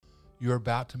You're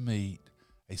about to meet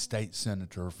a state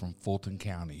senator from Fulton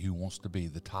County who wants to be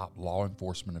the top law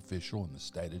enforcement official in the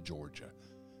state of Georgia.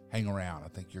 Hang around. I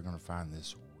think you're going to find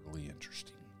this really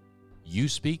interesting. You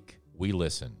speak, we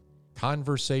listen.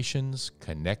 Conversations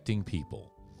connecting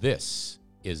people. This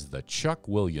is the Chuck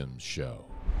Williams Show.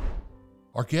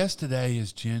 Our guest today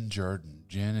is Jen Jordan.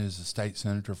 Jen is a state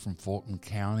senator from Fulton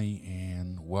County,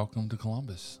 and welcome to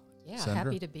Columbus. Yeah,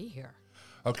 Senator. happy to be here.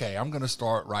 Okay, I'm going to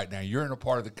start right now. You're in a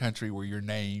part of the country where your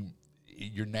name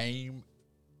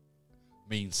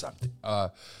means something.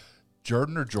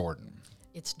 Jordan or Jordan?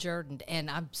 It's Jordan,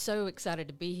 and I'm so excited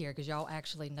to be here because y'all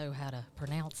actually know how to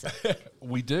pronounce it.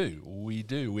 We do.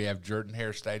 We have Jordan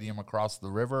Hare Stadium across the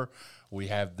river. We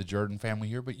have the Jordan family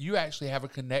here, but you actually have a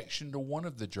connection to one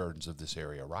of the Jordans of this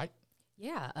area, right?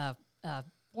 Yeah,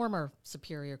 former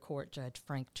Superior Court Judge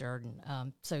Frank Jordan.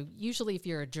 So usually if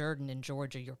you're a Jordan in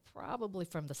Georgia, you're probably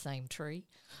from the same tree,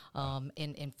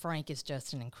 and Frank is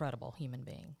just an incredible human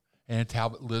being. And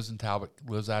lives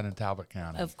out in Talbot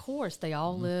County. Of course, they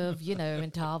all live,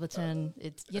 in Talbotton.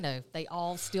 It's, they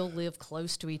all still live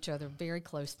close to each other, very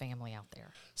close family out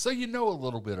there. So you know a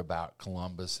little bit about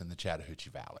Columbus and the Chattahoochee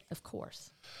Valley. Of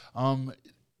course.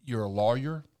 You're a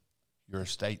lawyer, you're a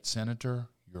state senator,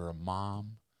 you're a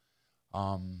mom.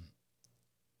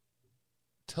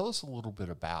 Tell us a little bit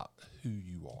about who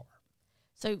you are.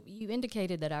 So you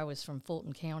indicated that I was from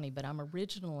Fulton County, but I'm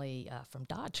originally from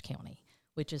Dodge County,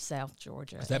 which is South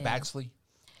Georgia. Is that Baxley?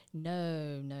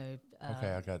 No.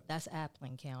 Okay, I got. That's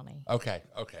Appling County. Okay.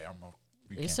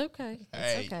 It's okay.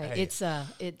 Hey, it's okay.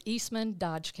 hey. It's Eastman,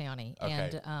 Dodge County, Okay.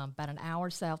 and about an hour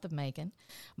south of Macon.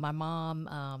 My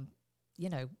mom,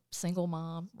 single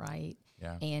mom, right?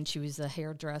 Yeah. And she was a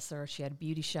hairdresser. She had a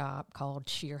beauty shop called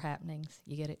Sheer Happenings.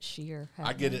 You get it? Sheer I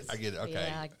Happenings. get it.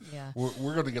 Okay. Yeah.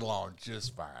 We're going to get along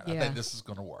just fine. I Yeah. think this is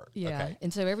going to work. Yeah. Okay.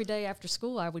 And so every day after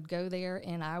school, I would go there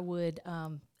and I would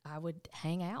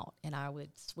hang out and I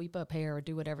would sweep up hair or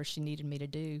do whatever she needed me to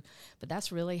do. But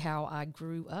that's really how I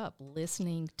grew up,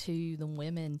 listening to the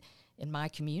women in my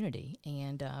community.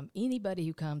 And anybody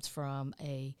who comes from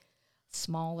a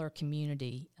smaller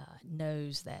community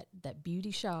knows that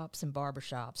beauty shops and barber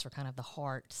shops are kind of the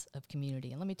hearts of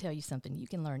community. And let me tell you something, you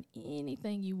can learn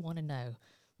anything you want to know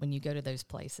when you go to those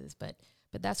places. But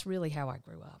that's really how I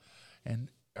grew up. And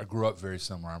I grew up very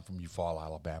similar. I'm from Eufaula,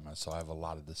 Alabama, so I have a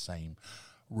lot of the same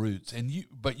roots.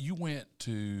 But you went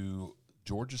to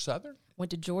Georgia Southern?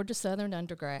 Went to Georgia Southern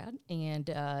undergrad, and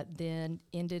then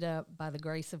ended up, by the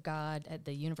grace of God, at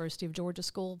the University of Georgia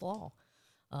School of Law.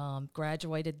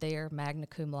 Graduated there, magna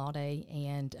cum laude,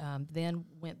 and then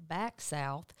went back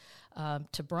south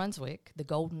to Brunswick, the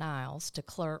Golden Isles, to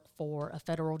clerk for a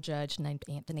federal judge named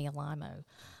Anthony Alimo,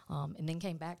 and then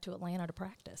came back to Atlanta to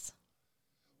practice.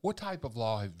 What type of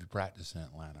law have you practiced in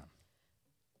Atlanta?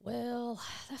 Well,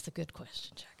 that's a good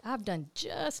question, Jack. I've done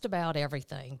just about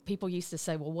everything. People used to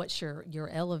say, well, what's your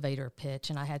elevator pitch?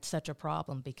 And I had such a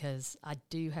problem because I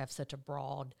do have such a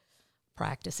broad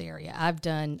practice area. I've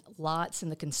done lots in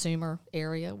the consumer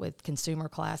area with consumer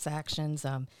class actions.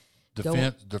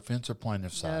 Defense or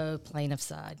plaintiff side? No, plaintiff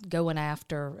side. Going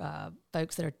after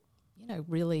folks that are,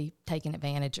 really taking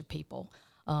advantage of people.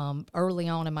 Early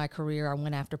on in my career, I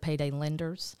went after payday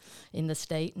lenders in the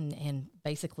state and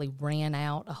basically ran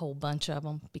out a whole bunch of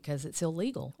them because it's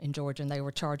illegal in Georgia, and they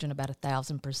were charging about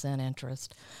 1,000%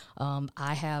 interest.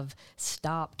 I have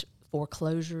stopped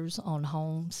foreclosures on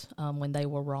homes when they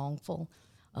were wrongful,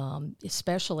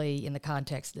 especially in the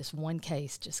context. This one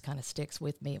case just kind of sticks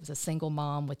with me. It was a single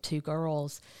mom with two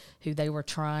girls who they were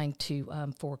trying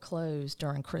to foreclose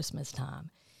during Christmas time.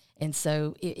 And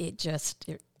so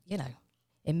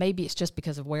and maybe it's just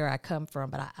because of where I come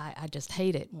from, but I just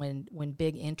hate it when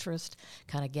big interest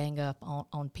kind of gang up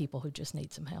on people who just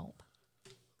need some help.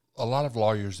 A lot of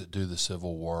lawyers that do the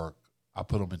civil work, I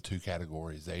put them in two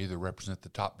categories. They either represent the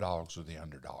top dogs or the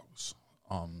underdogs.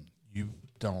 You've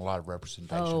done a lot of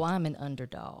representation. Oh, I'm an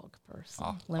underdog person.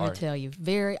 Let me right. tell you,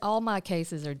 all my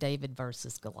cases are David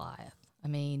versus Goliath. I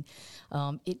mean,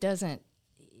 it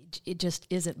just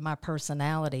isn't my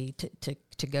personality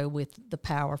to go with the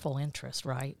powerful interest,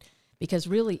 right? Because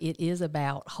really it is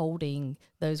about holding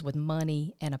those with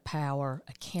money and a power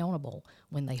accountable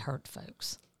when they hurt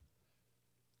folks.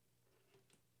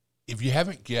 If you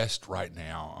haven't guessed right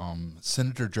now,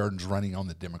 Senator Jordan's running on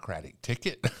the Democratic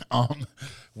ticket.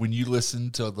 When you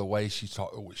listen to the way she's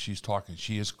talking,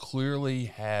 she clearly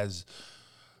has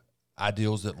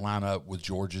ideals that line up with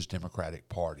Georgia's Democratic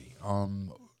Party.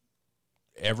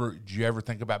 Did you ever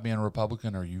think about being a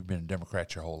Republican, or you've been a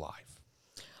Democrat your whole life?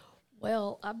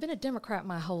 Well, I've been a Democrat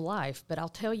my whole life, but I'll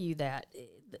tell you that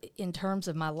in terms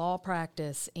of my law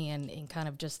practice and kind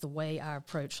of just the way I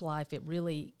approach life, it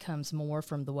really comes more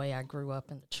from the way I grew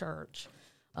up in the church.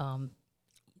 That's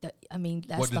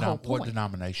the whole point. What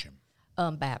denomination?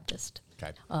 Baptist.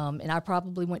 Okay. And I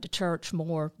probably went to church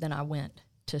more than I went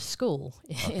to school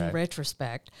in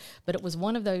retrospect. But it was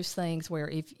one of those things where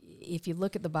if you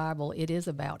look at the Bible, it is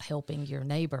about helping your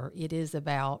neighbor. It is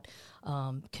about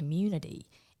community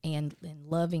and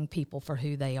loving people for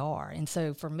who they are. And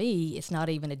so for me, it's not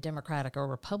even a Democratic or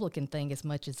Republican thing as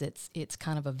much as it's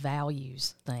kind of a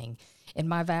values thing. And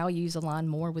my values align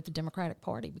more with the Democratic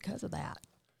Party because of that.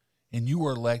 And you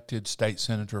were elected state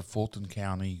senator of Fulton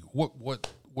County.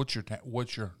 What's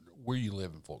your where you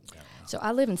live in Fulton County? So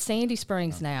I live in Sandy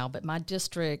Springs now, but my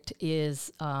district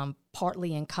is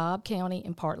partly in Cobb County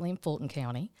and partly in Fulton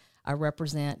County. I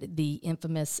represent the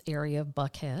infamous area of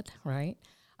Buckhead, right?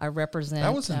 I represent...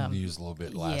 That was in the news a little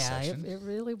bit last session. Yeah, it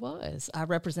really was. I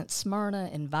represent Smyrna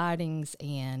and Vidings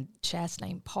and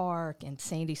Chastain Park and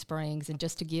Sandy Springs. And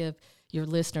just to give your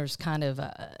listeners kind of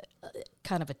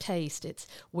a taste, it's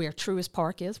where Truist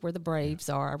Park is, where the Braves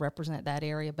are. I represent that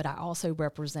area, but I also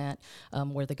represent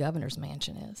where the governor's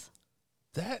mansion is.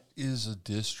 That is a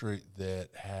district that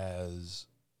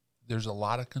there's a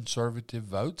lot of conservative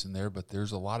votes in there, but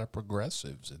there's a lot of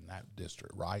progressives in that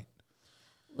district, right?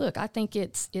 Look, I think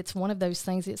it's one of those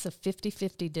things. It's a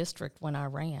 50-50 district when I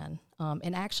ran,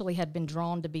 and actually had been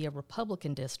drawn to be a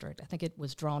Republican district. I think it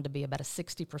was drawn to be about a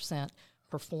 60%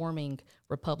 performing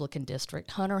Republican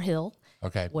district. Hunter Hill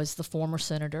was the former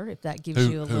senator, if that gives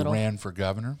you a little. Who ran for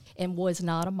governor. And was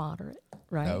not a moderate,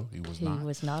 right? No, he was not. He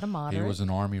was not a moderate. He was an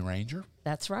Army Ranger.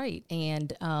 That's right.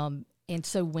 And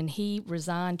so when he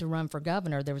resigned to run for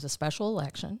governor, there was a special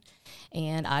election,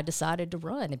 and I decided to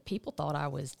run, and people thought I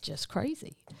was just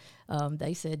crazy.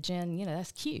 They said, Jen,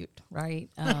 that's cute, right?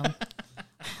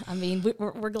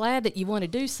 We're glad that you want to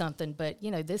do something, but,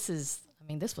 this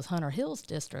was Hunter Hill's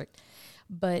district,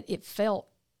 but it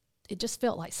just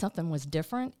felt like something was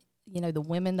different. The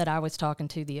women that I was talking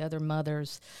to, the other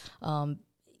mothers,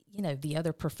 the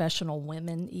other professional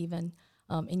women even,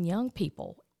 and young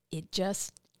people,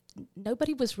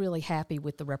 nobody was really happy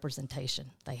with the representation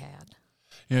they had.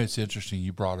 It's interesting.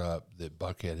 You brought up that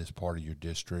Buckhead is part of your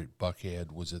district.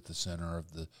 Buckhead was at the center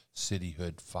of the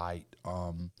cityhood fight.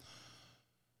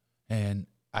 And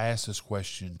I asked this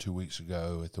question 2 weeks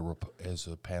ago as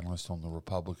a panelist on the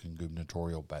Republican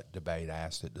gubernatorial debate. I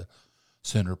asked it to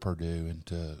Senator Perdue and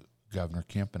to Governor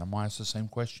Kemp, and I'm going to ask the same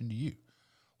question to you.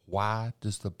 Why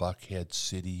does the Buckhead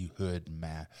cityhood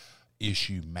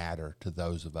issue matter to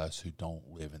those of us who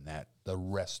don't live in the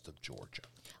rest of Georgia?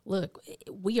 Look,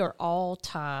 we are all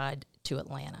tied to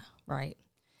Atlanta, right?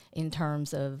 In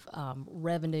terms of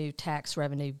revenue, tax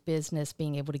revenue, business,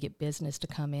 being able to get business to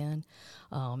come in,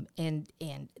 and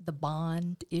the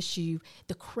bond issue,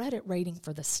 the credit rating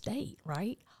for the state,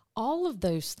 right? All of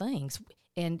those things.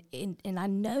 And I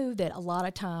know that a lot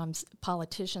of times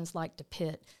politicians like to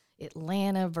pit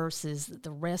Atlanta versus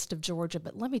the rest of Georgia,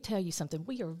 but let me tell you something.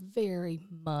 We are very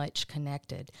much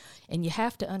connected, and you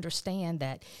have to understand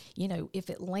that, if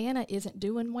Atlanta isn't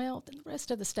doing well, then the rest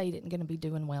of the state isn't going to be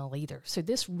doing well either. So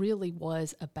this really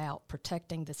was about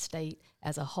protecting the state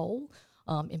as a whole,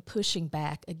 and pushing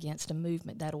back against a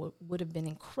movement that would have been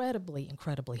incredibly,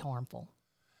 incredibly harmful.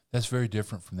 That's very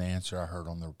different from the answer I heard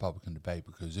on the Republican debate,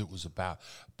 because it was about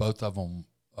both of them,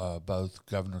 both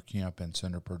Governor Kemp and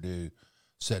Senator Perdue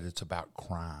said it's about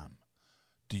crime.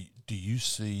 Do you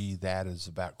see that as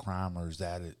about crime, or is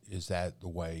that the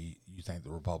way you think the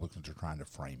Republicans are trying to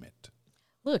frame it?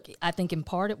 Look, I think in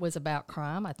part it was about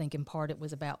crime. I think in part it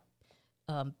was about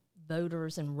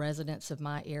voters and residents of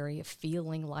my area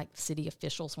feeling like city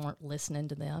officials weren't listening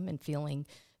to them and feeling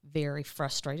very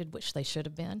frustrated, which they should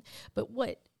have been. But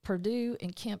what Perdue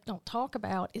and Kemp don't talk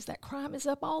about is that crime is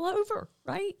up all over,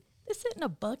 right? This isn't a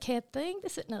Buckhead thing.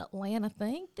 This isn't an Atlanta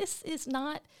thing. This is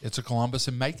not. It's a Columbus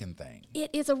and Macon thing.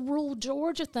 It is a rural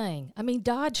Georgia thing.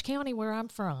 Dodge County, where I'm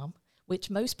from,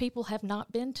 which most people have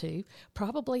not been to,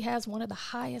 probably has one of the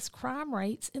highest crime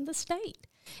rates in the state.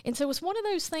 And so it's one of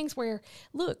those things where,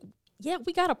 look, yeah,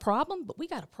 we got a problem, but we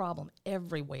got a problem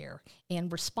everywhere.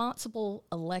 And responsible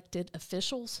elected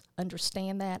officials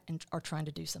understand that and are trying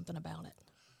to do something about it.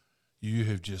 You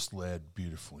have just led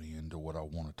beautifully into what I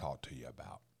want to talk to you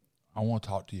about. I want to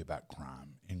talk to you about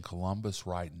crime. In Columbus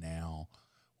right now,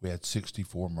 we had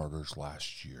 64 murders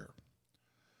last year.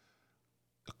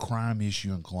 The crime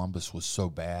issue in Columbus was so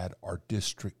bad, our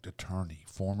district attorney,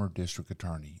 former district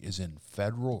attorney, is in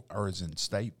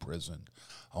state prison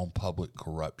on public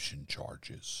corruption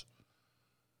charges.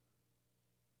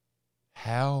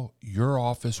 How your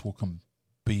office will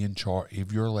be in charge,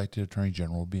 if you're elected attorney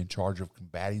general, be in charge of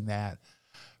combating that,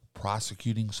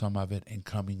 prosecuting some of it, and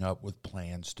coming up with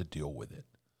plans to deal with it.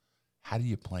 How do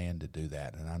you plan to do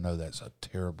that? And I know that's a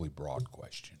terribly broad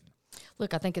question.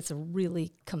 Look, I think it's a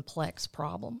really complex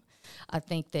problem. I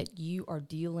think that you are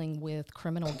dealing with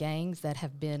criminal gangs that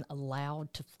have been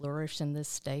allowed to flourish in this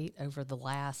state over the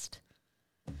last,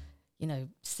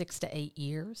 6 to 8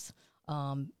 years.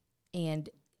 And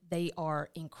they are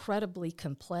incredibly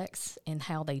complex in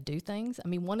how they do things. I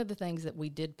mean, one of the things that we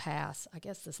did pass, I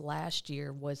guess this last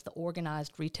year, was the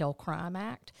Organized Retail Crime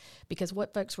Act, because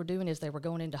what folks were doing is they were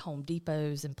going into Home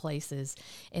Depots and places,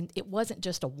 and it wasn't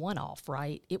just a one-off,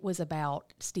 right? It was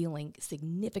about stealing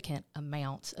significant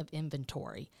amounts of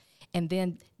inventory, and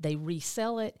then they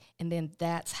resell it, and then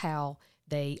that's how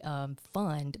they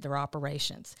fund their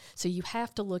operations. So you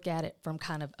have to look at it from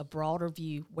kind of a broader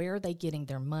view. Where are they getting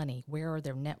their money? Where are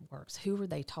their networks? Who are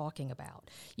they talking about?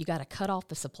 You got to cut off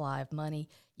the supply of money.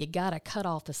 You got to cut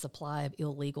off the supply of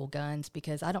illegal guns,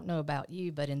 because I don't know about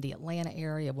you, but in the Atlanta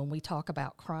area, when we talk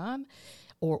about crime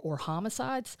or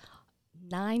homicides,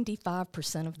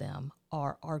 95% of them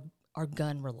are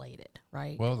gun related,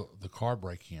 right? Well, the car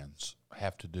break-ins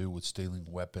have to do with stealing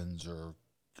weapons or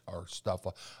stuff.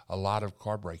 A lot of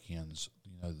car break-ins,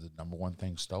 the number one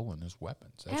thing stolen is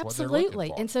weapons. That's Absolutely. What they're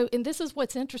looking for. And this is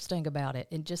what's interesting about it.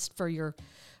 And just for your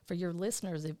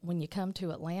listeners, when you come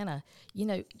to Atlanta,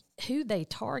 who they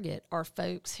target are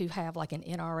folks who have like an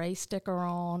NRA sticker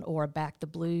on, or a Back the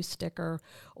Blue sticker,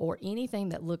 or anything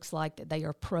that looks like that they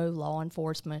are pro law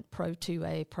enforcement, pro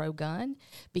 2A, pro gun,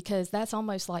 because that's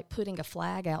almost like putting a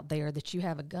flag out there that you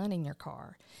have a gun in your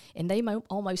car. And they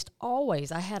almost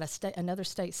always, I had another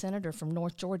state senator from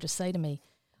North Georgia say to me,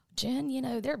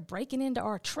 Jen, they're breaking into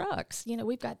our trucks.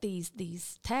 We've got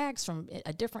these tags from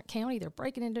a different county. They're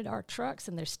breaking into our trucks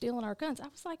and they're stealing our guns. I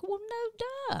was like, well,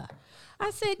 no, duh. I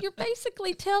said, you're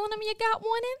basically telling them you got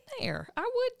one in there. I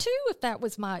would too if that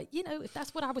was if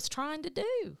that's what I was trying to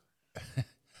do. I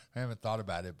haven't thought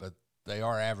about it, but they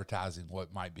are advertising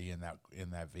what might be in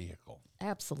that vehicle.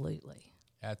 Absolutely.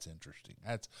 That's interesting.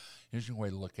 That's an interesting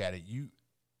way to look at it.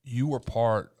 You were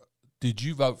part. Did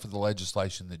you vote for the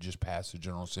legislation that just passed the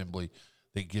General Assembly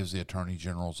that gives the Attorney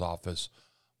General's office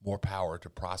more power to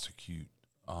prosecute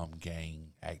gang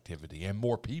activity and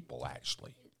more people,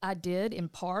 actually? I did, in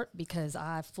part because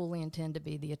I fully intend to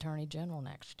be the Attorney General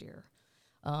next year.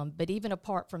 But even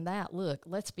apart from that, look,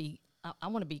 I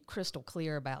want to be crystal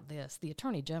clear about this. The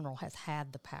Attorney General has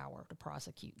had the power to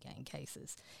prosecute gang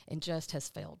cases and just has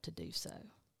failed to do so.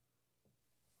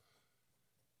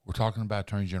 We're talking about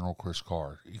Attorney General Chris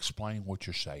Carr. Explain what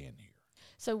you're saying here.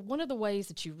 So one of the ways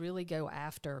that you really go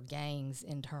after gangs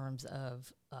in terms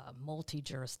of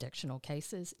multi-jurisdictional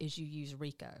cases is you use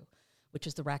RICO, which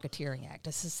is the Racketeering Act.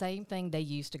 It's the same thing they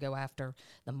used to go after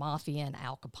the mafia and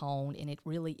Al Capone, and it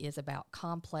really is about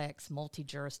complex,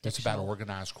 multi-jurisdictional. It's about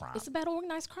organized crime. It's about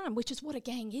organized crime, which is what a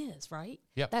gang is, right?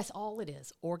 Yep. That's all it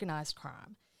is, organized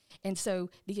crime. And so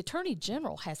the Attorney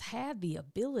General has had the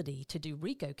ability to do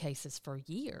RICO cases for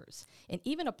years. And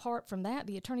even apart from that,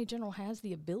 the Attorney General has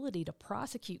the ability to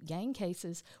prosecute gang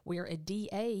cases where a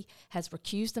DA has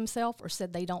recused themselves or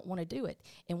said they don't want to do it.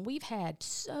 And we've had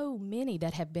so many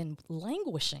that have been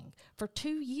languishing for 2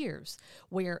 years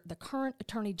where the current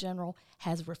Attorney General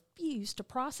has refused to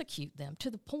prosecute them, to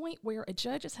the point where a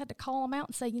judge has had to call them out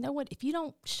and say, you know what, if you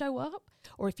don't show up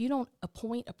or if you don't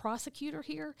appoint a prosecutor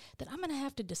here, then I'm going to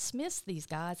have to dismiss these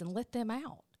guys and let them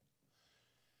out.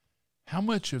 How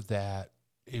much of that,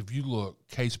 if you look,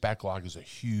 case backlog is a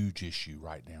huge issue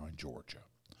right now in Georgia.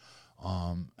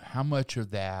 How much of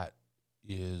that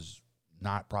is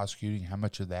not prosecuting? How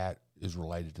much of that is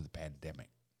related to the pandemic?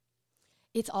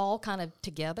 It's all kind of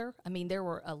together. I mean, there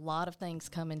were a lot of things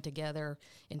coming together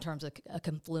in terms of a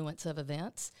confluence of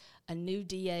events. A new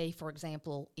DA, for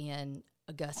example, in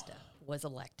Augusta was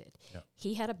elected. Yep.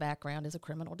 He had a background as a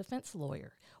criminal defense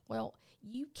lawyer. Well,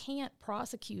 you can't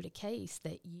prosecute a case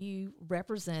that you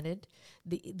represented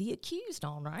the accused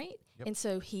on, right? Yep. And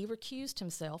so he recused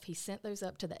himself. He sent those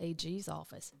up to the AG's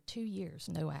office. 2 years,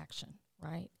 no action,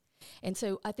 right? And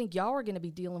so I think y'all are going to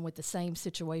be dealing with the same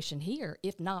situation here,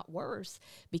 if not worse,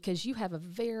 because you have a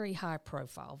very high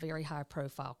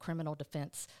profile criminal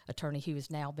defense attorney who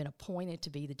has now been appointed to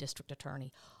be the district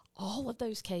attorney. All of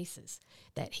those cases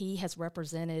that he has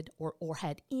represented or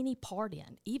had any part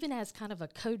in, even as kind of a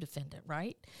co-defendant,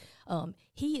 right?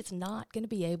 He is not going to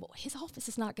be able, his office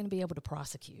is not going to be able to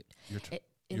prosecute.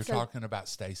 You're talking about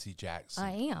Stacey Jackson.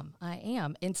 I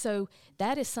am. And so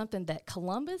that is something that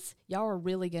Columbus, y'all are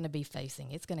really going to be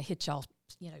facing. It's going to hit y'all,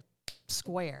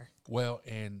 square. Well,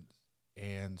 and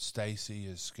and Stacey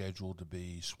is scheduled to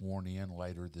be sworn in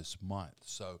later this month.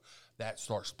 So that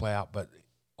starts to play out. But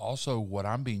also, what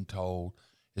I'm being told,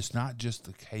 it's not just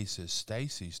the cases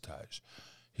Stacey's touched.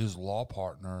 His law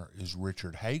partner is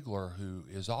Richard Hagler, who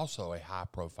is also a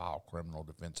high-profile criminal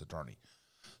defense attorney.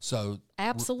 So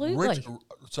absolutely.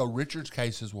 So Richard's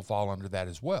cases will fall under that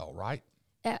as well, right?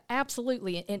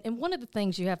 Absolutely. And one of the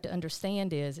things you have to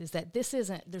understand is that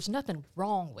there's nothing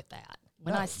wrong with that.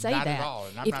 When I say not that, at all.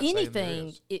 And I'm if not saying there anything,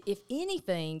 is. if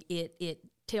anything, it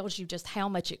tells you just how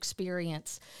much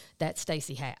experience that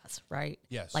Stacey has, right?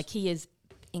 Yes. Like he is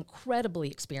incredibly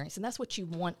experienced, and that's what you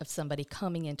want of somebody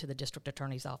coming into the district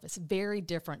attorney's office. Very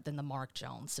different than the Mark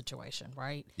Jones situation,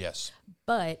 right? Yes.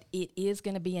 But it is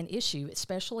going to be an issue,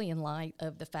 especially in light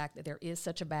of the fact that there is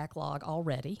such a backlog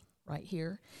already right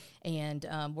here, and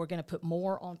we're going to put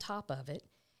more on top of it,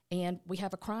 and we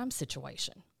have a crime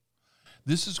situation.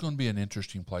 This is going to be an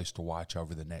interesting place to watch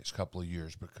over the next couple of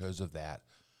years because of that.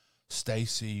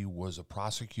 Stacey was a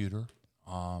prosecutor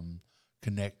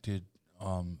connected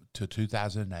to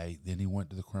 2008. Then he went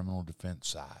to the criminal defense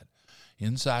side.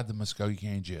 Inside the Muskogee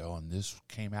County Jail, and this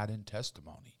came out in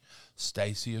testimony,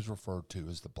 Stacey is referred to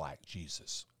as the Black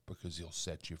Jesus because he'll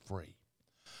set you free.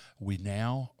 We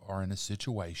now are in a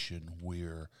situation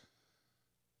where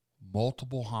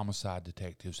multiple homicide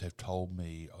detectives have told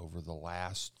me over the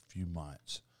last few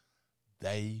months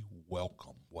they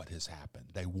welcome what has happened.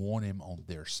 They want him on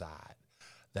their side.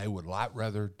 They would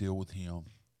rather deal with him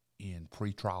in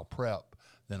pretrial prep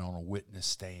than on a witness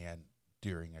stand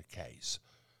during a case.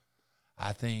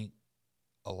 I think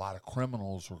a lot of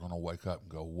criminals are going to wake up and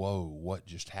go, whoa, what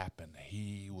just happened?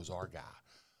 He was our guy.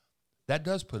 That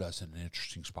does put us in an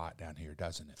interesting spot down here,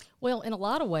 doesn't it? Well, in a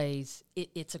lot of ways,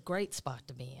 it's a great spot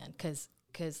to be in because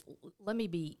let me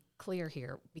be clear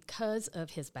here. Because of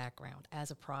his background as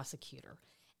a prosecutor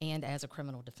and as a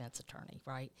criminal defense attorney,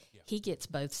 right, he gets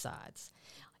both sides.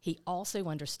 He also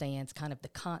understands kind of the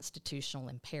constitutional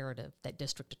imperative that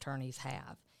district attorneys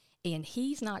have. And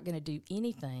he's not going to do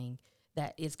anything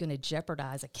that is going to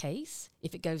jeopardize a case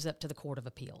if it goes up to the Court of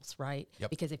Appeals, right? Yep.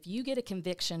 Because if you get a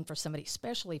conviction for somebody,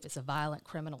 especially if it's a violent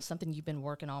criminal, something you've been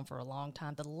working on for a long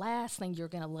time, the last thing you're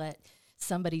going to let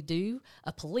somebody do,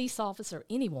 a police officer,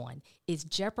 anyone, is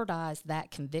jeopardize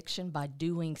that conviction by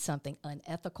doing something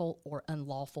unethical or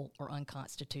unlawful or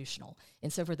unconstitutional.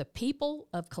 And so for the people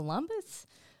of Columbus,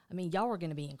 I mean, y'all are going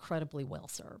to be incredibly well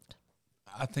served.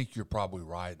 I think you're probably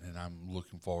right, and I'm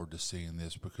looking forward to seeing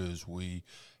this because we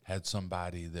had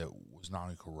somebody that was not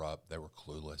only corrupt, they were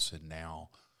clueless, and now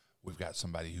we've got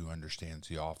somebody who understands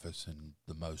the office in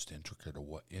the most intricate of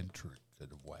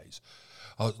ways.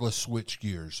 Let's switch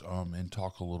gears and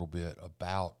talk a little bit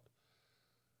about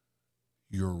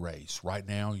your race. Right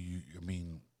now,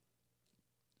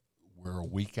 we're a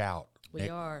week out. We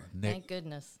are. Thank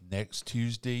goodness. Next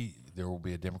Tuesday, there will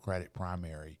be a Democratic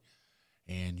primary.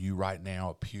 And you right now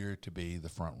appear to be the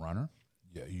front runner.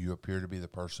 You appear to be the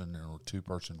person in a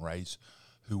two-person race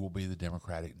who will be the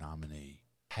Democratic nominee.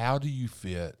 How do you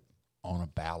fit on a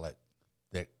ballot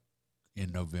that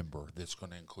in November that's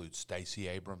going to include Stacey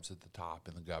Abrams at the top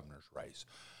in the governor's race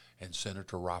and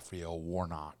Senator Raphael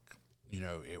Warnock, at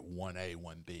 1A,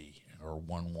 1B, or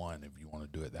 1-1 if you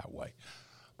want to do it that way.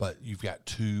 But you've got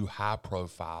two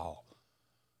high-profile,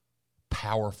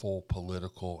 powerful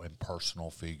political and personal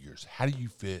figures. How do you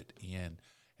fit in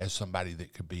as somebody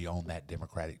that could be on that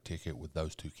Democratic ticket with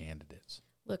those two candidates?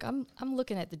 Look, I'm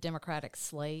looking at the Democratic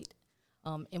slate,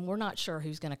 and we're not sure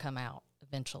who's going to come out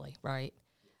eventually, right?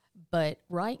 But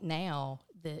right now,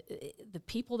 the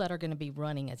people that are going to be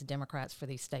running as Democrats for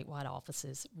these statewide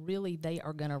offices, really they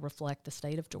are going to reflect the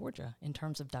state of Georgia in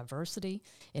terms of diversity,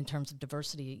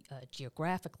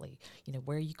 geographically,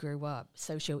 where you grew up,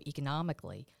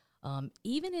 socioeconomically,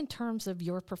 even in terms of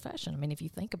your profession. I mean, if you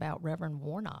think about Reverend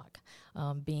Warnock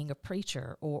being a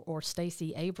preacher or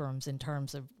Stacey Abrams in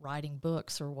terms of writing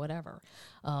books or whatever,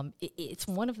 it's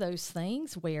one of those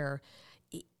things where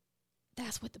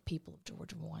that's what the people of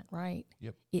Georgia want, right?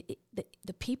 Yep.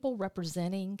 The people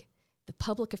representing, the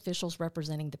public officials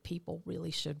representing the people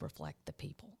really should reflect the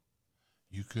people.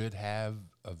 You could have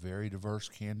a very diverse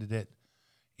candidate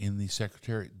in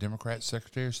the Democrat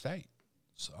Secretary of State.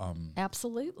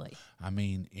 Absolutely. I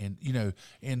mean,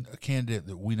 and a candidate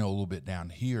that we know a little bit down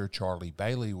here, Charlie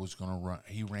Bailey, was going to run.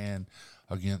 He ran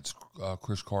against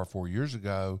Chris Carr 4 years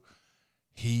ago.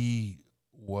 He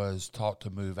was taught to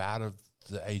move out of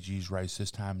the AG's race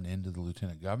this time and into the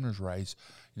lieutenant governor's race.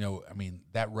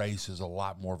 That race is a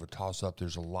lot more of a toss-up.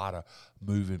 There's a lot of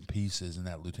moving pieces in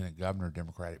that lieutenant governor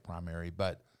Democratic primary.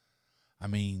 But,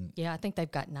 yeah, I think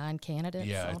they've got 9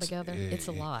 candidates altogether. It's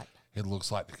a lot. it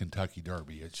looks like the Kentucky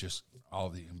Derby. It's just all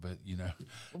the, but you know,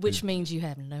 Which means you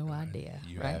have no idea.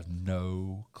 you right? have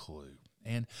no clue.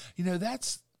 And you know,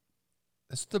 that's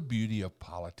the beauty of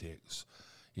politics.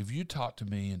 If you talked to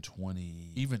me in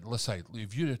let's say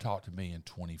if you'd have talked to me in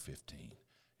 2015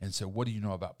 and said, "What do you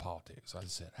know about politics?" I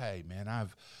said, "Hey, man,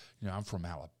 I'm from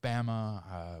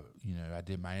Alabama. I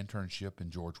did my internship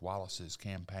in George Wallace's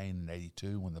campaign in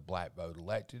 '82 when the black vote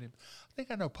elected him. I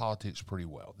think I know politics pretty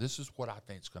well. This is what I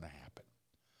think is going to happen."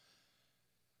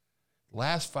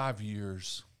 Last 5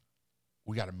 years,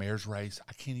 we got a mayor's race.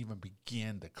 I can't even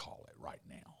begin to call it right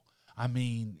now. I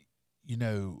mean, you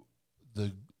know,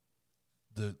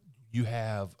 you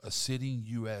have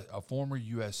a former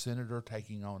U.S. senator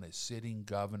taking on a sitting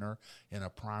governor in a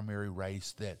primary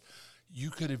race that you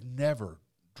could have never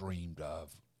dreamed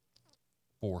of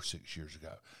 4 or 6 years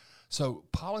ago. So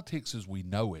politics as we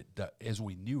knew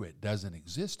it, doesn't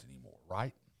exist anymore,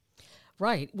 right?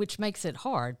 Right, which makes it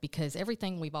hard because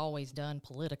everything we've always done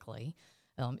politically,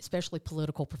 especially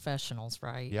political professionals,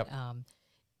 right? Yep.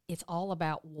 It's all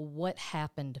about what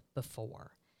happened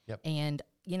before. Yep. And,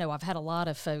 you know, I've had a lot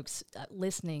of folks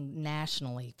listening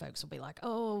nationally. Folks will be like,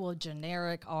 oh, well,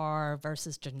 generic R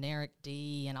versus generic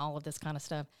D and all of this kind of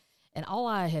stuff. And all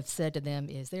I have said to them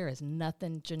is there is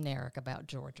nothing generic about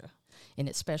Georgia, and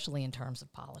especially in terms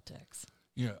of politics.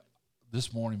 You know,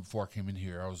 this morning before I came in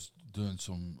here, I was doing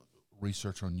some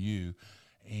research on you,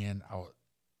 and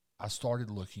I started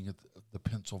looking at the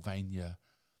Pennsylvania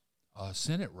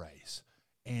Senate race.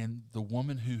 And the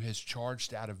woman who has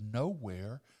charged out of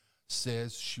nowhere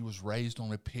says she was raised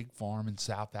on a pig farm in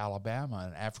South Alabama,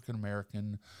 an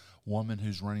African-American woman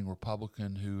who's running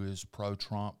Republican, who is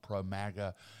pro-Trump,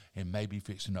 pro-MAGA, and maybe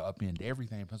fixing to upend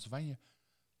everything in Pennsylvania.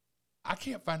 I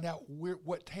can't find out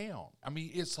what town. I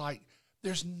mean, it's like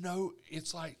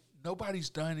nobody's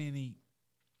done any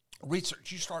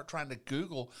research. You start trying to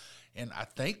Google, and I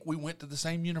think we went to the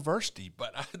same university,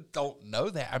 but I don't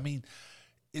know that. I mean,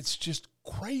 it's just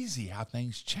crazy how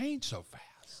things change so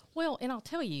fast. Well, and I'll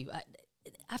tell you,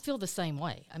 I feel the same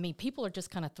way. I mean, people are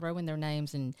just kind of throwing their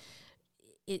names, and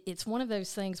it's one of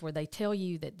those things where they tell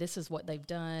you that this is what they've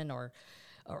done or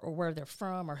where they're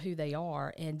from or who they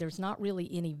are, and there's not really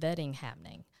any vetting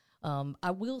happening.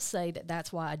 I will say that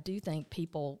that's why I do think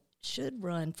people should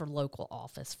run for local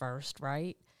office first,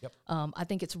 right? Yep. I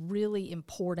think it's really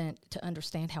important to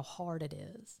understand how hard it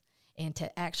is and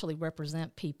to actually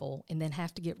represent people and then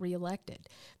have to get reelected,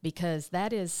 because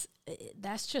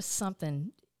that's just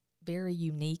something very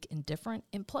unique and different.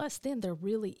 And plus, then there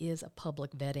really is a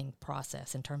public vetting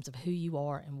process in terms of who you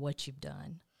are and what you've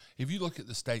done. If you look at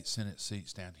the state Senate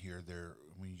seats down here,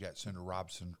 when you got Senator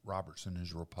Robertson,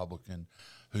 who's a Republican,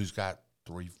 who's got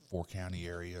 3-4 county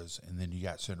areas, and then you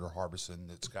got Senator Harbison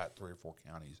that's got 3 or 4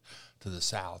 counties to the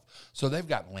south. So they've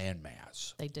got land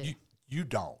mass. They do. You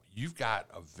don't. You've got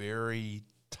a very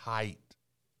tight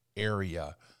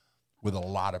area with a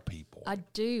lot of people. I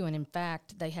do, and in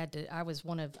fact, I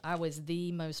was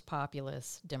the most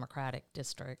populous Democratic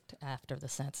district after the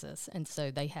census, and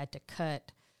so they had to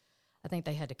cut. I think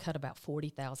they had to cut about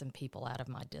 40,000 people out of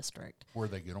my district.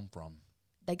 Where'd they get them from?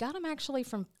 They got them actually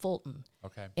from Fulton.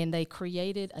 Okay. And they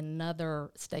created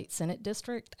another state Senate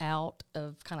district out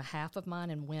of kind of half of mine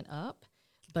and went up.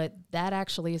 But that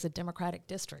actually is a Democratic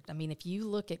district. I mean, if you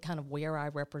look at kind of where I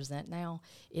represent now,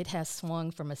 it has swung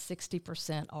from a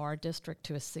 60% R district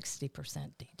to a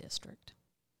 60% D district.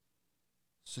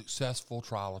 Successful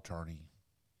trial attorney,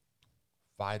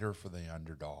 fighter for the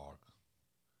underdog,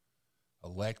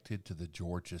 elected to the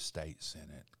Georgia State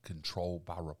Senate, controlled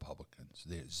by Republicans,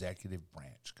 the executive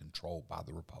branch controlled by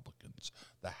the Republicans,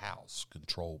 the House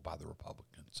controlled by the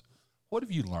Republicans. What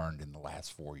have you learned in the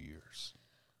last 4 years?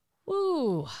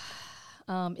 Ooh,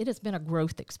 it has been a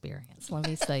growth experience. Let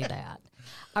me say that.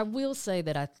 I will say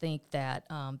that I think that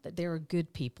that there are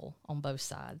good people on both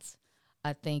sides.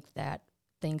 I think that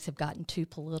things have gotten too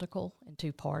political and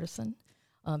too partisan,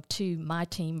 to my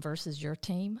team versus your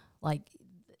team, like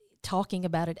talking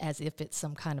about it as if it's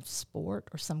some kind of sport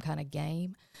or some kind of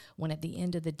game, when at the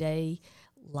end of the day,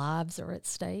 lives are at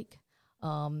stake.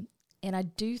 And I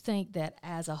do think that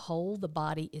as a whole, the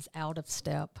body is out of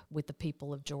step with the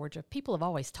people of Georgia. People have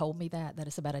always told me that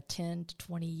it's about a 10 to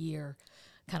 20 year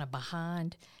kind of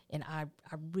behind. And I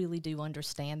really do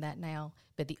understand that now.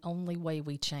 But the only way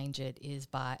we change it is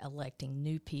by electing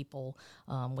new people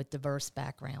with diverse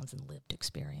backgrounds and lived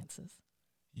experiences.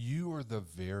 You are the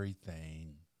very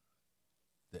thing,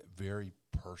 that very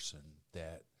person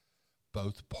that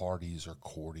both parties are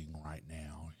courting right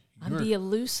now. I'm the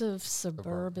elusive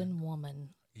suburban woman.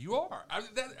 You are.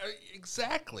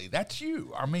 Exactly. That's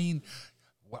you. I mean,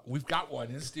 We've got one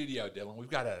in the studio, Dylan. We've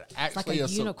got It's like a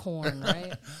unicorn,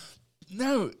 right?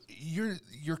 No,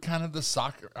 you're kind of the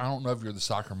soccer. I don't know if you're the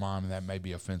soccer mom, and that may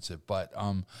be offensive, but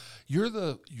you're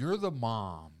the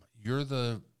mom. You're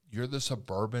the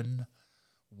suburban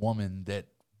woman that,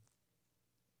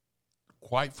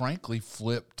 quite frankly,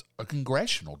 flipped a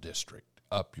congressional district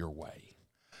up your way.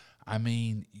 I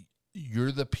mean,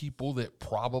 you're the people that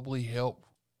probably helped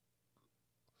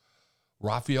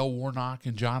Raphael Warnock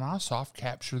and John Ossoff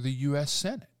capture the U.S.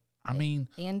 Senate. I mean,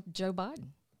 and Joe Biden.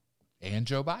 And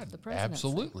Joe Biden, the presidency.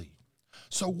 Absolutely.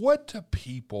 So what do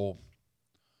people,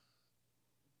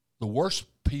 the worst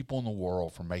people in the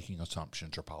world for making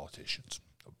assumptions are politicians.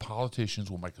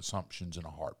 Politicians will make assumptions in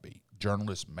a heartbeat.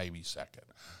 Journalists maybe second.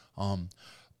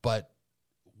 But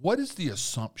what is the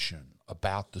assumption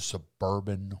about the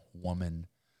suburban woman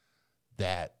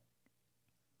that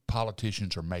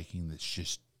politicians are making that's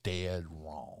just dead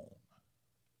wrong?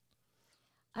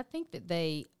 I think that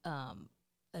they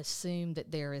assume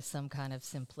that there is some kind of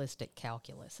simplistic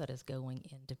calculus that is going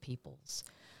into people's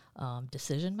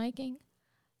decision making.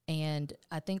 And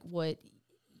I think what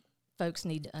folks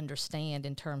need to understand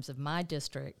in terms of my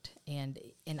district, and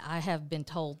I have been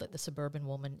told that the suburban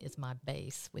woman is my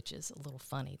base, which is a little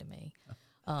funny to me.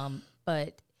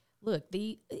 But look,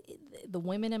 the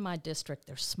women in my district,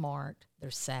 they're smart,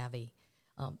 they're savvy.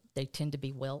 They tend to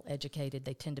be well educated.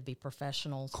 They tend to be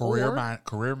professionals.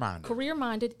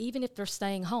 Career-minded, even if they're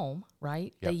staying home,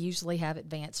 right? Yep. They usually have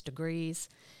advanced degrees.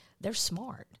 They're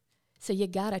smart. So you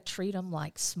got to treat them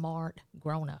like smart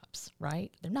grown-ups,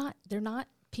 right? They're not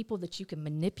people that you can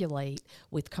manipulate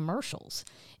with commercials.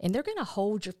 And they're going to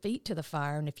hold your feet to the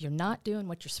fire. And if you're not doing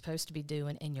what you're supposed to be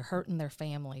doing and you're hurting their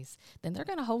families, then they're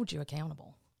going to hold you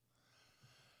accountable.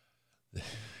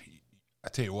 I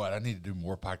tell you what, I need to do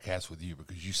more podcasts with you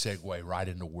because you segue right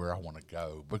into where I want to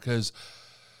go. Because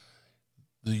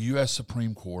the U.S.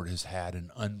 Supreme Court has had an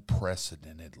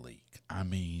unprecedented leak. I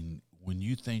mean, when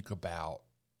you think about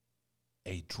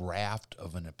a draft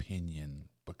of an opinion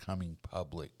becoming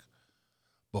public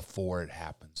before it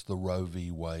happens, the Roe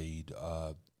v. Wade,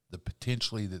 the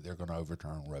potentially that they're going to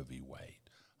overturn Roe v.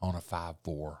 Wade on a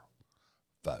 5-4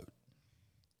 vote.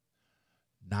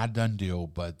 Not a done deal,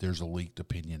 but there's a leaked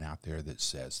opinion out there that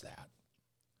says that.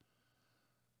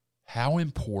 How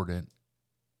important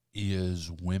is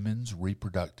women's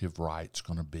reproductive rights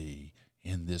going to be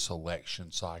in this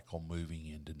election cycle moving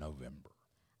into November?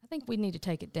 I think we need to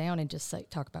take it down and just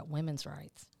talk about women's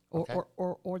rights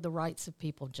or the rights of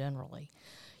people generally.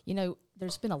 You know,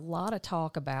 there's been a lot of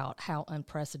talk about how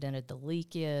unprecedented the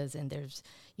leak is, and there's,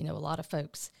 a lot of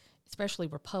folks, especially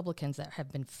Republicans, that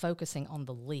have been focusing on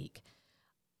the leak.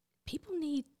 People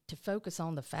need to focus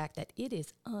on the fact that it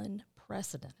is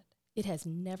unprecedented. It has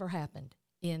never happened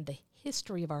in the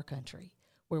history of our country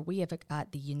where we have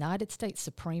got the United States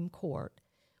Supreme Court,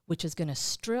 which is going to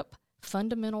strip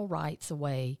fundamental rights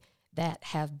away that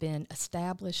have been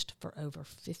established for over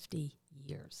 50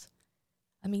 years.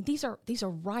 I mean, these are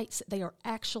rights that they are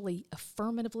actually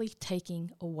affirmatively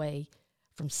taking away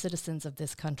from citizens of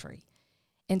this country.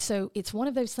 And so it's one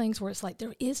of those things where it's like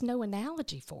there is no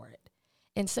analogy for it.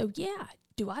 And so,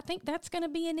 do I think that's going to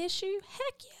be an issue?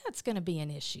 Heck yeah, it's going to be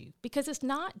an issue because it's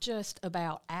not just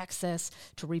about access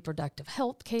to reproductive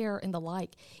health care and the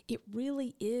like. It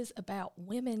really is about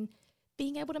women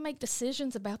being able to make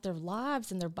decisions about their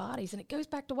lives and their bodies. And it goes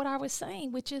back to what I was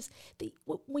saying, which is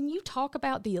when you talk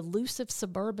about the elusive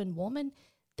suburban woman,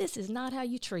 this is not how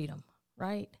you treat them,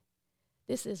 right?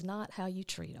 This is not how you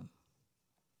treat them.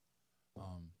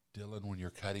 Dylan, when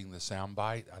you're cutting the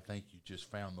soundbite, I think you just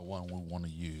found the one we want to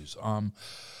use.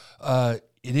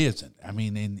 It isn't. I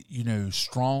mean, and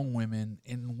strong women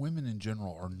and women in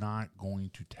general are not going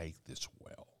to take this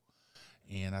well.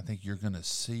 And I think you're going to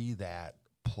see that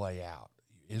play out.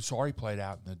 It's already played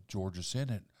out in the Georgia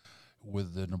Senate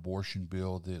with an abortion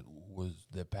bill that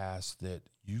passed that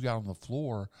you got on the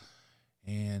floor,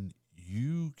 and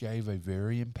you gave a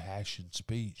very impassioned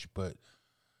speech, but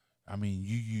I mean,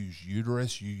 you use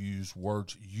uterus, you use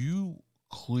words. You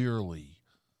clearly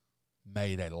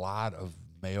made a lot of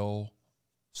male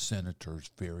senators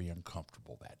very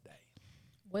uncomfortable that day.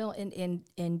 Well, and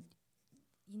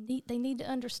they need to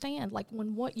understand, like,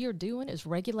 when what you're doing is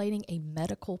regulating a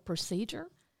medical procedure,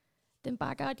 then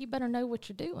by God, you better know what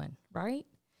you're doing, right?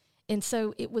 And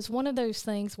so it was one of those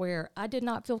things where I did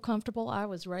not feel comfortable. I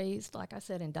was raised, like I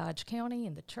said, in Dodge County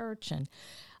in the church, and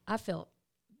I felt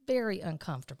very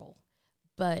uncomfortable.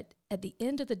 But at the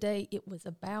end of the day, it was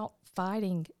about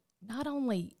fighting not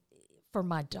only for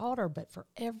my daughter, but for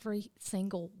every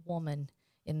single woman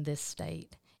in this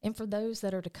state and for those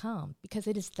that are to come, because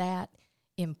it is that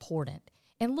important.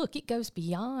 And look, it goes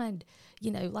beyond,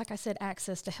 like I said,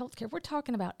 access to health care. We're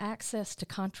talking about access to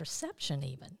contraception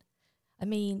even. I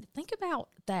mean, think about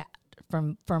that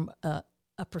from a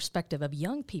perspective of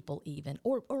young people even,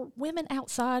 or women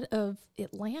outside of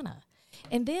Atlanta.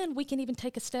 And then we can even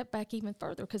take a step back even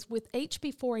further, because with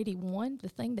HB 481, the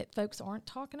thing that folks aren't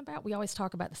talking about, we always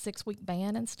talk about the 6-week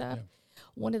ban and stuff. Yeah.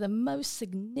 One of the most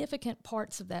significant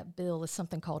parts of that bill is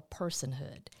something called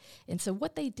personhood. And so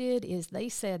what they did is they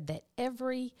said that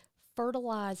every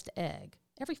fertilized egg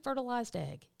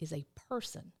is a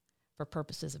person for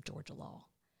purposes of Georgia law.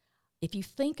 If you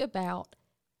think about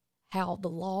how the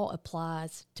law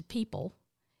applies to people,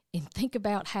 and think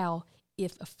about how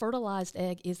if a fertilized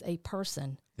egg is a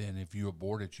person, then if you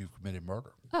abort it, you've committed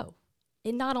murder. Oh,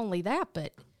 and not only that,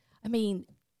 but I mean,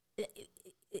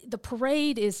 the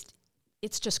parade is,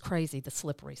 it's just crazy, the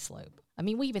slippery slope. I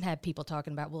mean, we even had people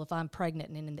talking about, well, if I'm pregnant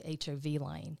and in the HOV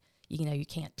lane, you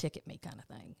can't ticket me kind of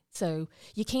thing. So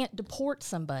you can't deport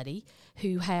somebody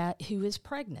who is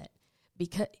pregnant.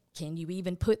 Because can you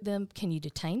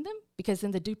detain them? Because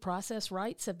then the due process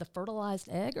rights of the fertilized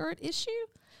egg are at issue.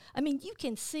 I mean, you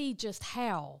can see just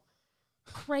how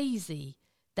crazy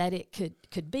that it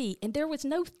could be. And there was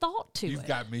no thought to it. You've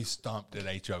got me stumped at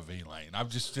HOV lane. I'm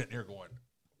just sitting here going,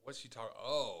 what's she talking?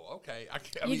 Oh, okay.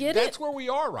 I mean, that's where we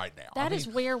are right now. That is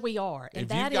where we are. And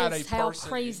that is how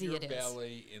crazy it is. If you've got a person in your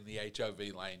belly in the HOV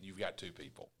lane, you've got 2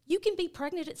 people. You can be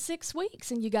pregnant at 6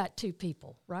 weeks and you got 2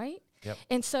 people, right? Yep.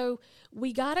 And so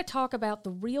we got to talk about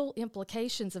the real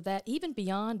implications of that, even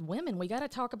beyond women. We got to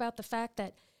talk about the fact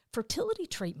that fertility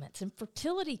treatments and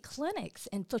fertility clinics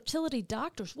and fertility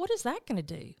doctors, what is that going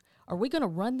to do? Are we going to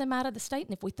run them out of the state?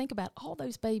 And if we think about all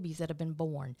those babies that have been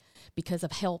born because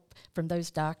of help from those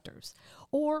doctors,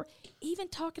 or even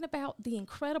talking about the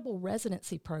incredible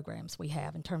residency programs we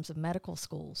have in terms of medical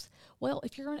schools. Well,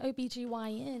 if you're an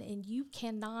OBGYN and you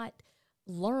cannot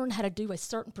learn how to do a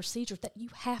certain procedure that you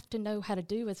have to know how to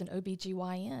do as an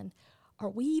OBGYN, are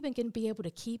we even going to be able to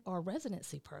keep our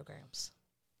residency programs?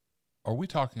 Are we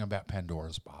talking about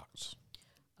Pandora's box?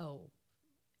 Oh,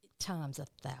 times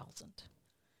 1,000.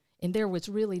 And there was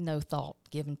really no thought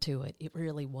given to it. It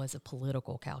really was a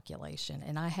political calculation.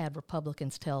 And I had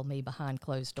Republicans tell me behind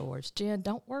closed doors, Jen,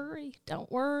 don't worry.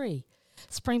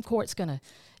 Supreme Court's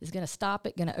is gonna stop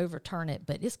it, gonna overturn it,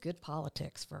 but it's good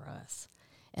politics for us.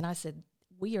 And I said,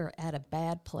 we are at a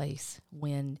bad place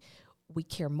when we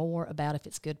care more about if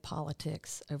it's good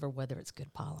politics over whether it's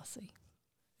good policy.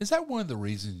 Is that one of the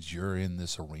reasons you're in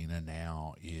this arena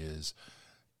now is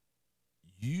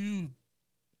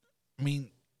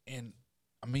and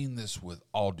I mean this with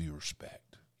all due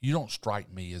respect, you don't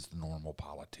strike me as the normal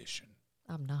politician.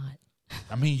 I'm not.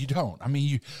 I mean, you don't. I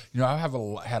mean, I have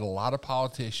had a lot of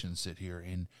politicians sit here,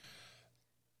 and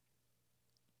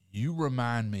you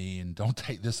remind me, and don't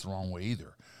take this the wrong way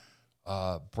either,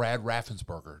 Brad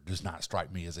Raffensperger does not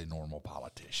strike me as a normal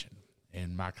politician.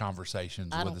 In my conversations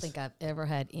I don't think I've ever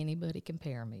had anybody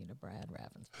compare me to Brad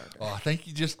Raffensperger. Well, I think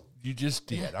you just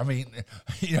did. I mean,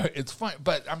 it's fun,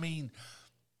 but I mean,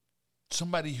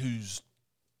 somebody who's,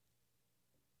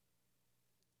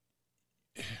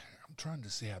 I'm trying to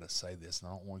see how to say this, and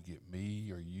I don't want to get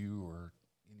me or you or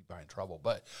anybody in trouble,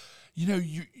 but you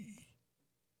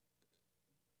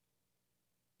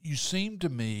seem to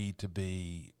me to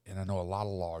be, and I know a lot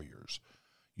of lawyers,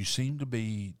 you seem to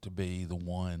be the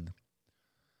one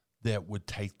that would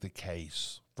take the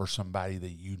case for somebody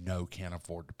that can't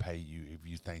afford to pay you if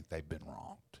you think they've been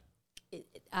wronged.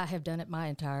 I have done it my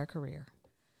entire career.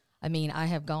 I mean, I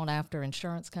have gone after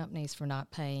insurance companies for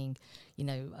not paying,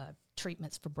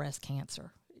 treatments for breast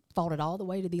cancer. Fought it all the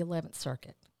way to the 11th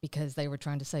Circuit because they were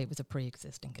trying to say it was a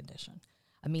pre-existing condition.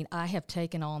 I mean, I have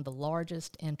taken on the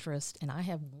largest interest, and I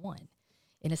have won.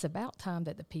 And it's about time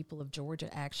that the people of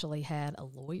Georgia actually had a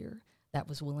lawyer that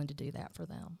was willing to do that for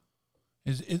them.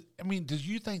 Does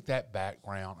you think that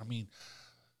background,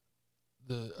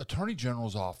 the Attorney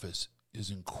General's office is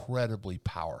incredibly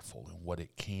powerful in what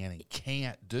it can and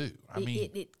can't do.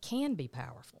 It can be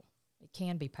powerful. It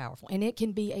can be powerful. And it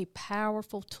can be a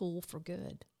powerful tool for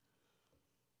good.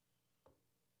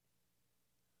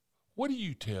 What do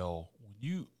you tell when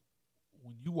you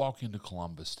walk into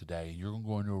Columbus today and you're going to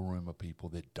go into a room of people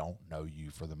that don't know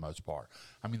you for the most part?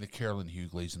 I mean, the Carolyn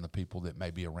Hugleys and the people that may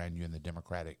be around you in the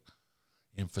Democratic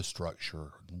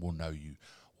infrastructure will know you.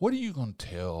 What are you going to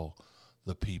tell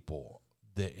the people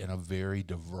that in a very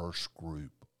diverse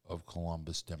group of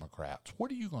Columbus Democrats,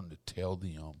 what are you going to tell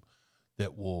them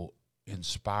that will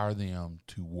inspire them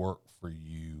to work for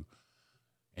you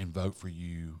and vote for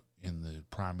you in the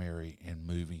primary and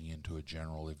moving into a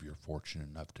general if you're fortunate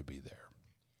enough to be there?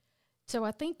 So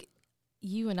I think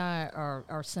you and I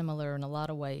are similar in a lot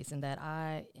of ways in that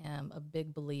I am a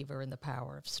big believer in the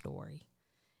power of story.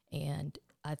 And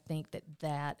I think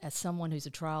that as someone who's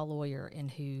a trial lawyer and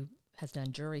who has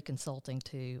done jury consulting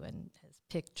too and has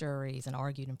picked juries and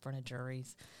argued in front of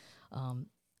juries,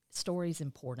 story's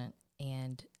important.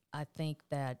 And I think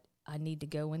that I need to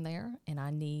go in there and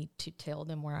I need to tell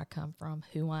them where I come from,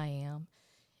 who I am,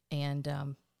 and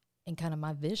kind of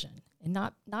my vision, and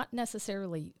not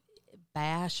necessarily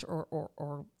bash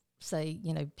or say,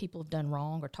 people have done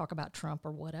wrong or talk about Trump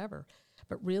or whatever,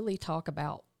 but really talk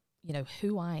about,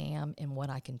 who I am and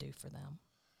what I can do for them.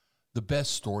 The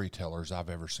best storytellers I've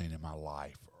ever seen in my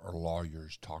life are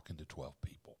lawyers talking to 12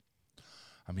 people.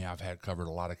 I mean, I've covered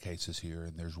a lot of cases here,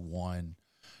 and there's one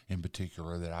in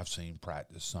particular that I've seen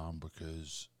practice some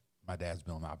because my dad's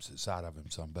been on the opposite side of him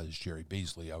some, but it's Jerry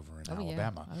Beasley over in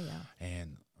Alabama. Yeah. Oh, yeah.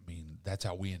 And I mean, that's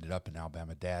how we ended up in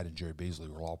Alabama. Dad and Jerry Beasley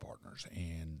were law partners.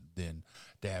 And then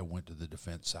Dad went to the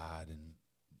defense side, and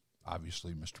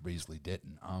obviously Mr. Beasley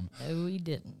didn't. No, he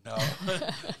didn't. No.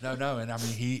 And I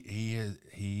mean,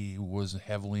 he was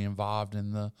heavily involved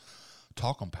in the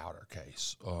talcum powder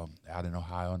case out in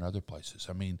Ohio and other places.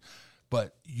 I mean,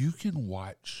 but you can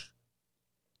watch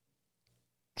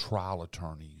trial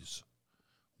attorneys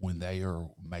when they are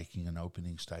making an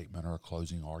opening statement or a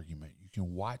closing argument. You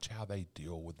can watch how they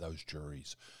deal with those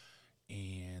juries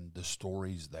and the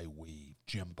stories they weave.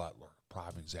 Jim Butler,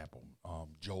 prime example.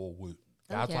 Joel Wooten,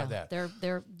 guys like that.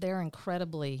 They're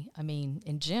incredibly. I mean,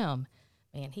 and Jim,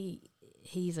 man,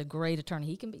 he's a great attorney.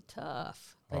 He can be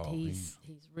tough, but he's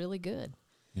really good.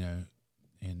 And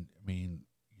I mean,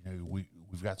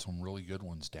 we've got some really good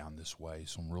ones down this way.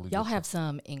 Some really y'all good have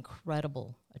some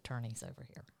incredible attorneys over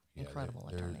here. Yeah, incredible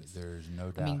attorneys. There's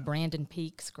no doubt. I mean, Brandon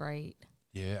Peak's great.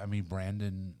 Yeah, I mean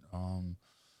Brandon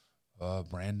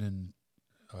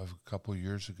a couple of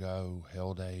years ago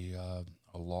held a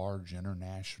large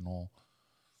international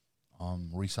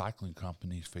recycling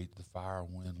company's feet to the fire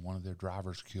when one of their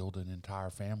drivers killed an entire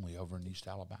family over in East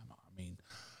Alabama. I mean,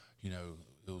 it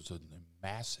was a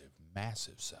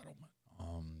massive settlement.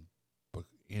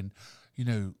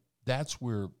 That's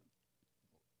where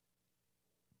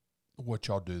what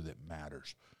y'all do that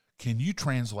matters. Can you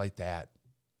translate that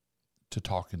to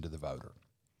talking to the voter?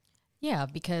 Yeah,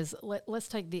 because let's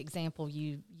take the example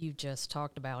you just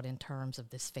talked about in terms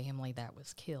of this family that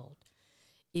was killed.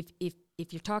 If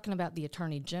you're talking about the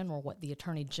Attorney General, what the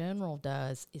Attorney General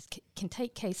does is can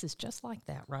take cases just like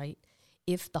that, right?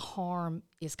 If the harm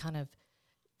is kind of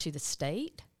to the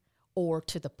state or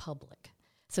to the public.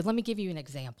 So let me give you an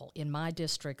example. In my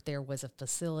district, there was a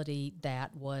facility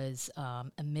that was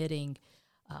emitting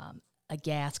a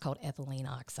gas called ethylene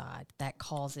oxide that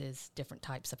causes different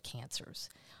types of cancers.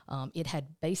 It had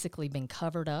basically been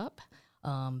covered up.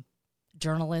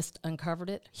 Journalists uncovered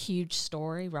it. Huge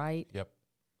story, right? Yep.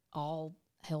 All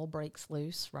hell breaks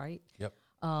loose, right? Yep.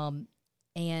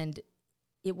 And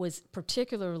it was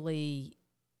particularly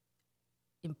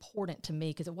important to me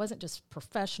because it wasn't just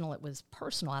professional, it was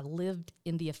personal. I lived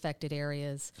in the affected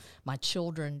areas. My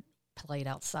children played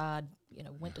outside,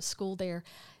 went to school there.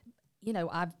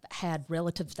 I've had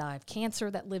relatives die of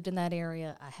cancer that lived in that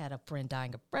area. I had a friend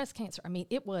dying of breast cancer. I mean,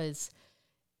 it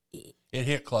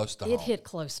hit close to home. It hit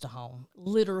close to home,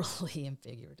 literally and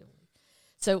figuratively.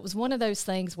 So it was one of those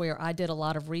things where I did a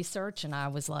lot of research and I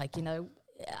was like,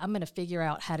 I'm going to figure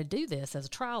out how to do this as a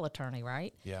trial attorney,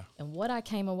 right? Yeah. And what I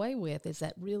came away with is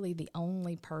that really the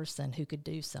only person who could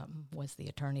do something was the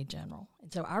Attorney General.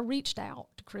 And so I reached out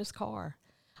to Chris Carr.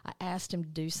 I asked him to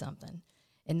do something.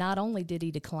 And not only did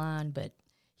he decline, but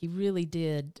he really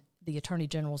did, the Attorney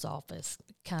General's office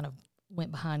kind of went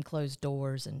behind closed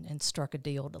doors and struck a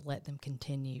deal to let them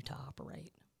continue to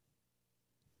operate.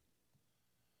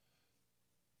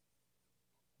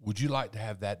 Would you like to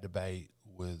have that debate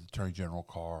with Attorney General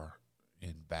Carr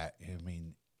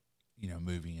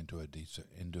moving into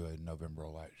a November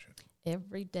election?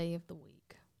 Every day of the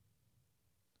week.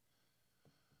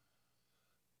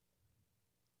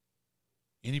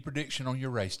 Any prediction on your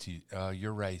race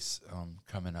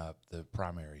coming up, the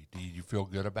primary? Do you feel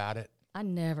good about it? I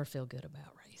never feel good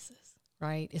about races,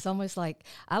 right? It's almost like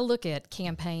I look at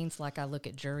campaigns like I look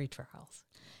at jury trials.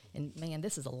 And, man,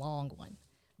 this is a long one.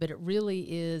 But it really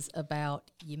is about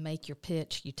you make your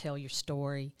pitch, you tell your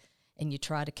story, and you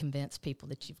try to convince people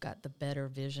that you've got the better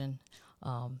vision.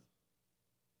 You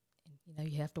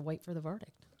have to wait for the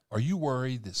verdict. Are you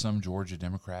worried that some Georgia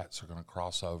Democrats are going to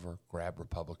cross over, grab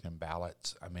Republican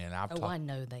ballots? I mean, I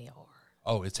know they are.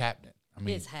 Oh, it's happening. I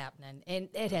mean, it's happening, and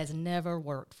it has never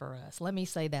worked for us. Let me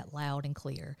say that loud and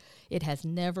clear. It has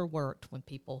never worked when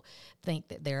people think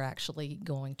that they're actually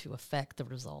going to affect the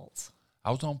results.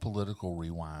 I was on Political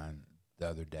Rewind the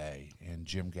other day, and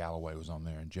Jim Galloway was on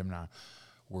there, and Jim and I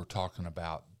were talking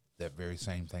about that very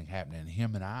same thing happening.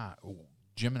 Jim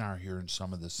and I are hearing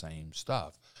some of the same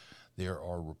stuff. There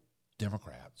are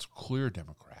Democrats, clear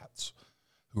Democrats,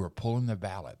 who are pulling the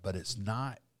ballot, but it's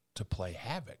not to play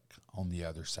havoc on the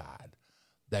other side.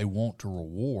 They want to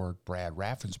reward Brad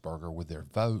Raffensperger with their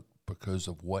vote because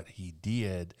of what he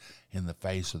did in the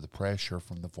face of the pressure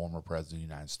from the former president of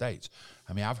the United States.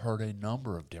 I mean, I've heard a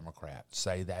number of Democrats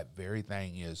say that very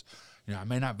thing is, I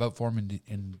may not vote for him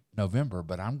in November,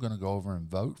 but I'm going to go over and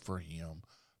vote for him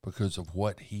because of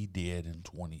what he did in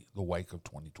the wake of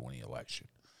 2020 election.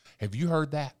 Have you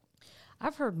heard that?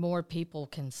 I've heard more people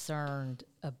concerned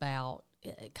about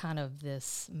kind of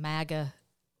this MAGA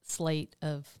slate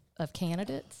of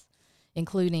candidates,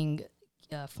 including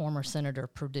former Senator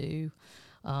Perdue.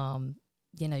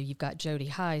 You've got Jody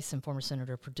Hice and former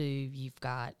Senator Perdue. You've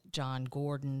got John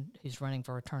Gordon, who's running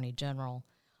for Attorney General.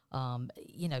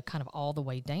 Kind of all the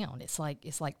way down. It's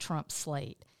like Trump's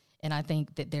slate, and I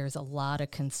think that there's a lot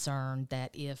of concern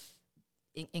that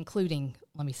including,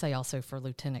 let me say also for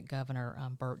Lieutenant Governor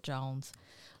Burt Jones,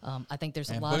 I think there's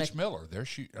a lot Butch of Miller.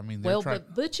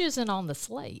 but Butch isn't on the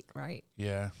slate, right?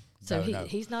 Yeah. So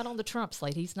he's not on the Trump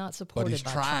slate. He's not supported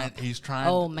by Trump. He's trying.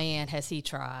 Oh man, has he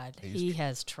tried? He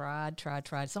has tried.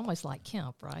 It's almost like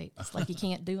Kemp, right? It's like he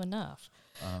can't do enough.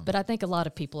 But I think a lot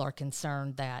of people are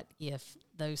concerned that if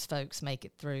those folks make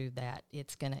it through, that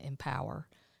it's going to empower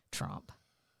Trump.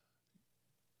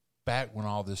 Back when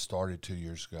all this started 2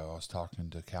 years ago, I was talking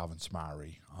to Calvin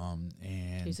Smyre,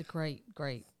 and he's a great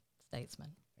statesman.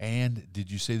 And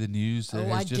did you see the news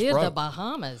that I just did. broke? The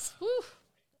Bahamas. Whew.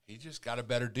 He just got a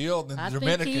better deal than the I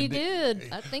Dominican. think he did.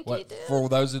 I think he did. For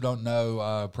those who don't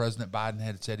know, President Biden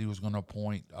had said he was going to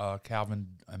appoint Calvin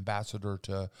ambassador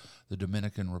to the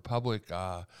Dominican Republic.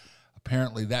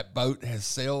 Apparently, that boat has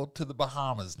sailed to the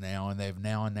Bahamas now, and they've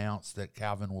now announced that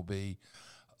Calvin will be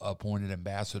appointed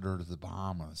ambassador to the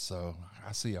Bahamas. So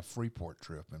I see a Freeport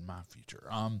trip in my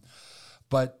future.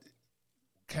 But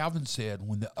Calvin said,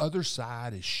 when the other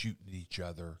side is shooting at each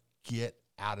other, get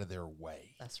out of their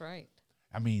way. That's right.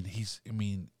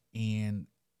 And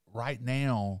right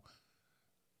now,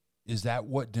 is that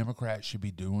what Democrats should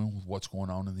be doing with what's going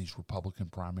on in these Republican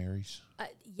primaries?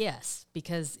 Yes,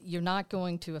 because you're not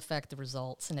going to affect the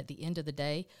results. And at the end of the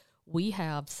day, we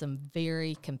have some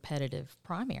very competitive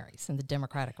primaries in the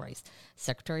Democratic race.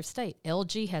 Secretary of State,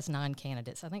 LG has 9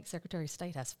 candidates. I think Secretary of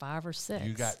State has 5 or 6.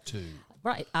 You got 2.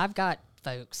 Right. I've got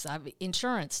folks.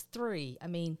 Insurance, 3.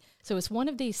 So it's one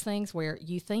of these things where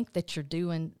you think that you're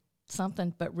doing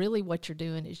something, but really what you're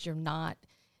doing is you're not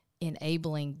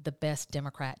enabling the best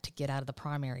Democrat to get out of the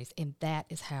primaries, and that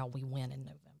is how we win in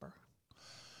November.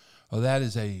 Well, that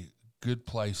is a good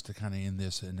place to kind of end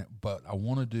this, but I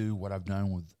want to do what I've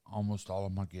done with almost all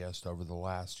of my guests over the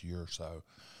last year or so,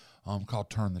 called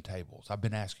Turn the Tables. I've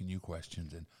been asking you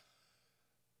questions, and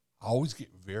I always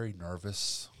get very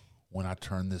nervous when I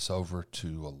turn this over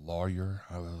to a lawyer.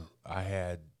 I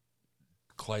had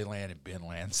Clay Land and Ben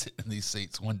Land sitting in these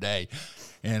seats one day,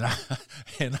 and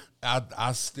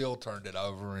I still turned it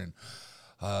over, and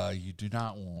you do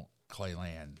not want Clay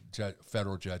Land,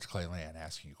 federal judge Clay Land,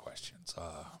 asking you questions.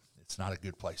 It's not a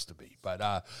good place to be.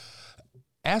 But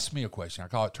ask me a question. I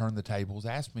call it Turn the Tables.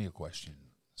 Ask me a question,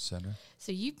 Senator.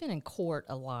 So you've been in court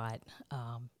a lot.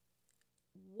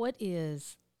 What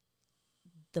is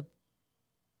the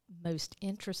most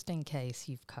interesting case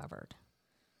you've covered?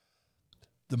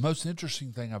 The most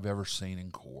interesting thing I've ever seen in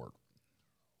court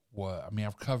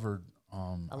I've covered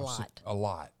a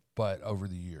lot, but over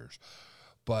the years.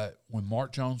 But when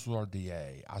Mark Jones was our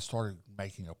DA, I started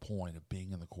making a point of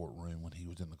being in the courtroom when he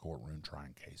was in the courtroom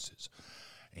trying cases.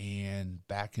 And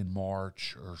back in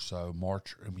March or so,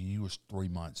 he was 3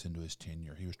 months into his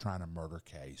tenure. He was trying a murder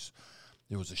case.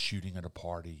 There was a shooting at a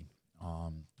party.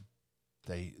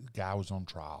 The guy was on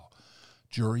trial.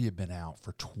 Jury had been out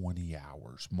for 20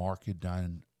 hours. Mark had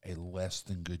done a less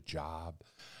than good job.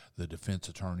 The defense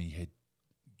attorney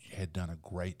had done a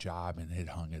great job and had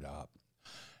hung it up.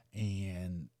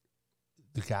 And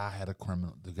the guy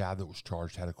that was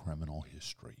charged had a criminal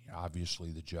history.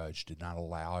 Obviously, the judge did not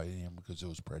allow him because it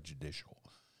was prejudicial.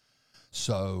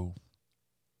 So,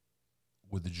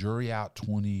 with the jury out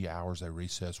 20 hours, they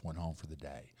recessed, went home for the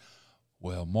day.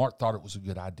 Well, Mark thought it was a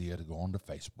good idea to go onto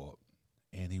Facebook,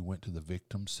 and he went to the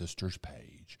victim sister's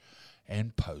page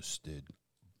and posted,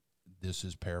 this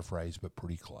is paraphrased but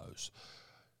pretty close,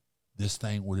 this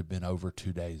thing would have been over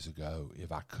 2 days ago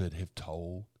if I could have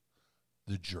told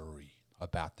the jury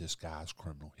about this guy's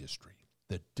criminal history.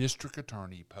 The district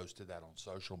attorney posted that on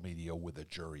social media with a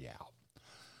jury out.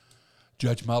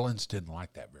 Judge Mullins didn't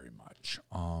like that very much.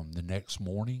 The next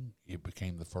morning, it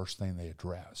became the first thing they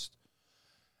addressed.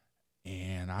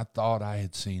 And I thought I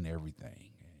had seen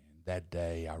everything. And that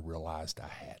day, I realized I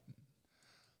hadn't.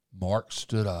 Mark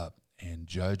stood up, and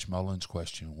Judge Mullins'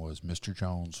 question was, Mr.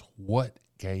 Jones, what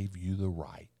gave you the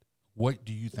right? What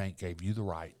do you think gave you the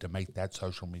right to make that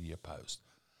social media post?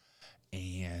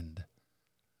 And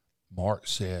Mark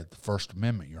said, the First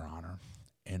Amendment, Your Honor.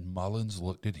 And Mullins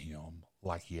looked at him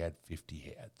like he had 50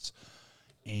 heads.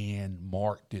 And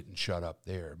Mark didn't shut up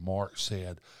there. Mark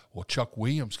said, well, Chuck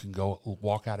Williams can go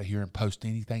walk out of here and post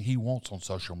anything he wants on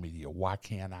social media. Why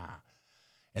can't I?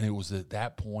 And it was at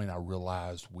that point I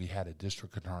realized we had a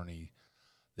district attorney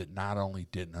that not only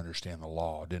didn't understand the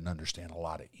law, didn't understand a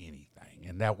lot of anything.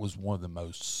 And that was one of the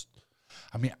most,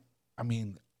 I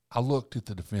mean, I looked at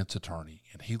the defense attorney,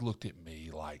 and he looked at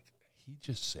me like, he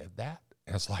just said that?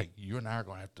 And it's like, you and I are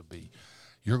going to have to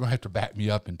you're going to have to back me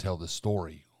up and tell the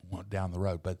story down the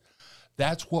road. But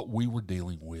that's what we were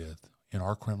dealing with in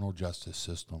our criminal justice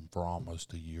system for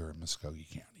almost a year in Muskogee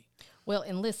County. Well,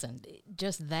 and listen,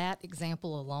 just that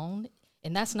example alone,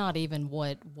 and that's not even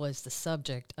what was the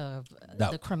subject of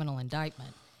the criminal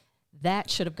indictment. That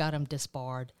should have got him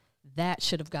disbarred. That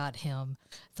should have got him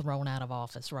thrown out of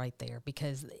office right there,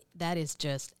 because that is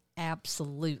just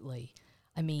absolutely,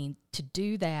 I mean, to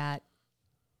do that,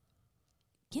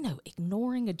 you know,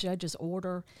 ignoring a judge's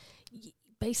order,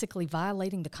 basically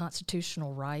violating the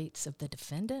constitutional rights of the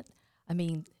defendant. I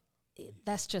mean,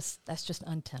 that's just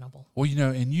untenable. Well, you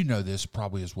know, and you know this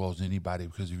probably as well as anybody,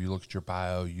 because if you look at your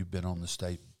bio, you've been on the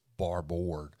state bar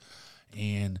board.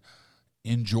 And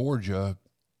in Georgia,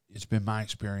 it's been my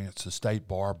experience, the state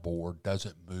bar board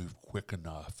doesn't move quick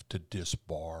enough to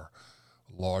disbar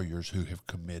lawyers who have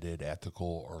committed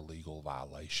ethical or legal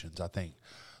violations. I think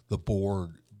the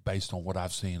board, based on what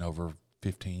I've seen over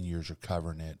 15 years of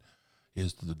covering it,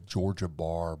 is the Georgia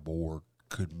Bar Board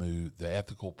could move, the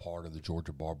ethical part of the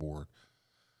Georgia Bar Board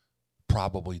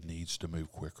probably needs to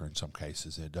move quicker in some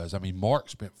cases than it does. I mean, Mark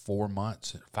spent 5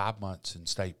 months in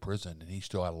state prison, and he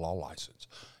still had a law license.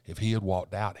 If he had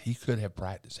walked out, he could have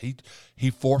practiced. He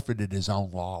forfeited his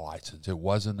own law license. It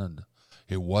wasn't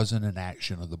an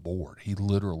action of the board. He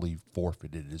literally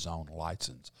forfeited his own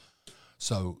license.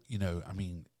 So, you know, I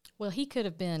mean, well, he could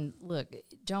have been, look,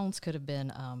 Jones could have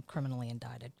been criminally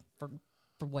indicted for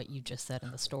what you just said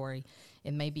in the story.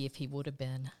 And maybe if he would have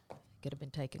been, could have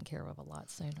been taken care of a lot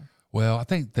sooner. Well, I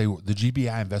think the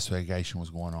GBI investigation was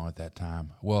going on at that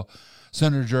time. Well,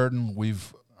 Senator Jordan,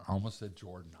 I almost said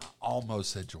Jordan.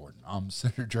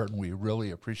 Senator Jordan, we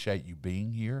really appreciate you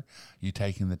being here, you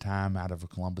taking the time out of a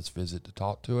Columbus visit to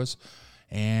talk to us.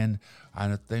 And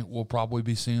I think we'll probably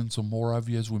be seeing some more of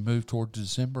you as we move toward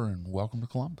December. And welcome to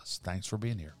Columbus. Thanks for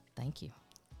being here. Thank you.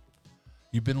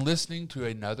 You've been listening to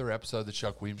another episode of the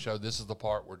Chuck Williams Show. This is the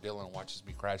part where Dylan watches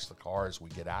me crash the car as we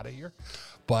get out of here.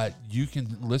 But you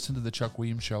can listen to the Chuck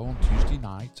Williams Show on Tuesday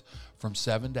nights from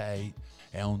 7 to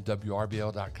 8 on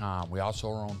WRBL.com. We also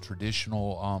are on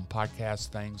traditional podcast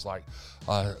things like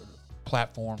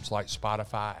platforms like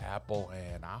Spotify, Apple,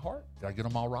 and iHeart. Did I get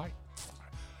them all right?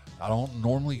 I don't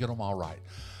normally get them all right.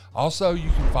 Also, you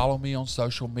can follow me on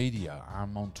social media.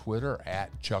 I'm on Twitter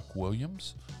at Chuck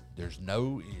Williams.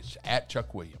 It's at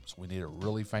Chuck Williams. We need a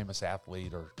really famous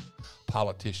athlete or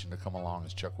politician to come along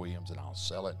as Chuck Williams, and I'll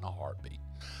sell it in a heartbeat.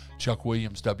 Chuck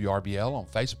Williams WRBL on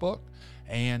Facebook,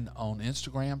 and on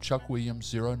Instagram, Chuck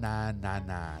Williams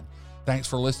 0999. Thanks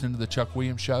for listening to the Chuck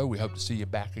Williams Show. We hope to see you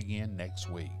back again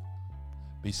next week.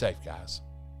 Be safe, guys.